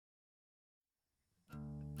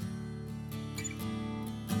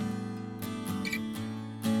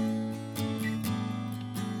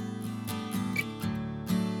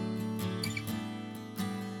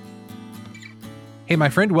Hey, my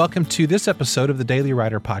friend, welcome to this episode of the Daily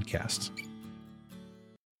Writer Podcast.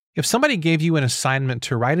 If somebody gave you an assignment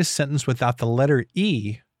to write a sentence without the letter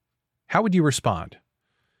E, how would you respond?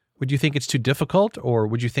 Would you think it's too difficult, or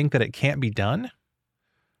would you think that it can't be done?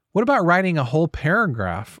 What about writing a whole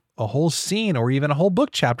paragraph, a whole scene, or even a whole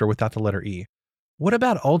book chapter without the letter E? What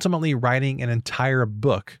about ultimately writing an entire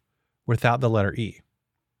book without the letter E?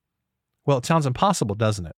 Well, it sounds impossible,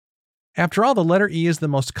 doesn't it? After all, the letter E is the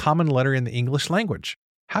most common letter in the English language.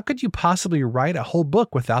 How could you possibly write a whole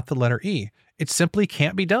book without the letter E? It simply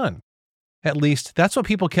can't be done. At least, that's what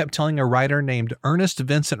people kept telling a writer named Ernest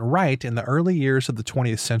Vincent Wright in the early years of the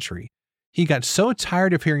 20th century. He got so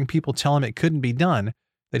tired of hearing people tell him it couldn't be done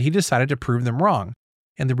that he decided to prove them wrong.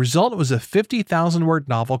 And the result was a 50,000-word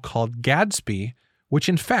novel called Gadsby, which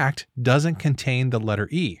in fact doesn't contain the letter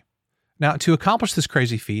E. Now, to accomplish this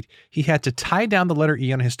crazy feat, he had to tie down the letter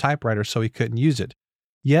E on his typewriter so he couldn't use it.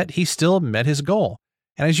 Yet he still met his goal.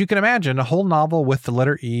 And as you can imagine, a whole novel with the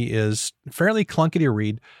letter E is fairly clunky to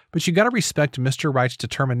read, but you got to respect Mr. Wright's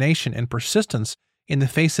determination and persistence in the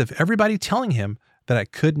face of everybody telling him that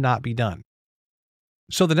it could not be done.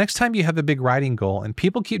 So the next time you have a big writing goal and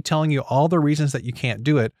people keep telling you all the reasons that you can't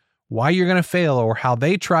do it, why you're going to fail, or how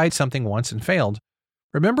they tried something once and failed,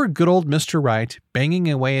 remember good old Mr. Wright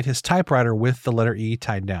banging away at his typewriter with the letter E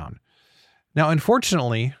tied down. Now,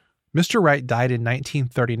 unfortunately, Mr. Wright died in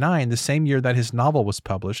 1939, the same year that his novel was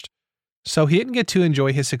published, so he didn't get to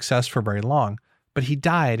enjoy his success for very long, but he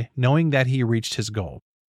died knowing that he reached his goal,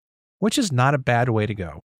 which is not a bad way to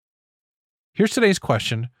go. Here's today's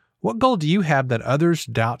question. What goal do you have that others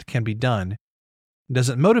doubt can be done? Does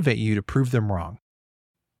it motivate you to prove them wrong?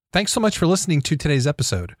 Thanks so much for listening to today's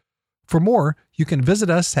episode. For more, you can visit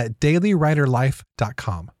us at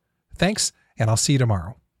dailywriterlife.com. Thanks, and I'll see you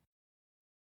tomorrow.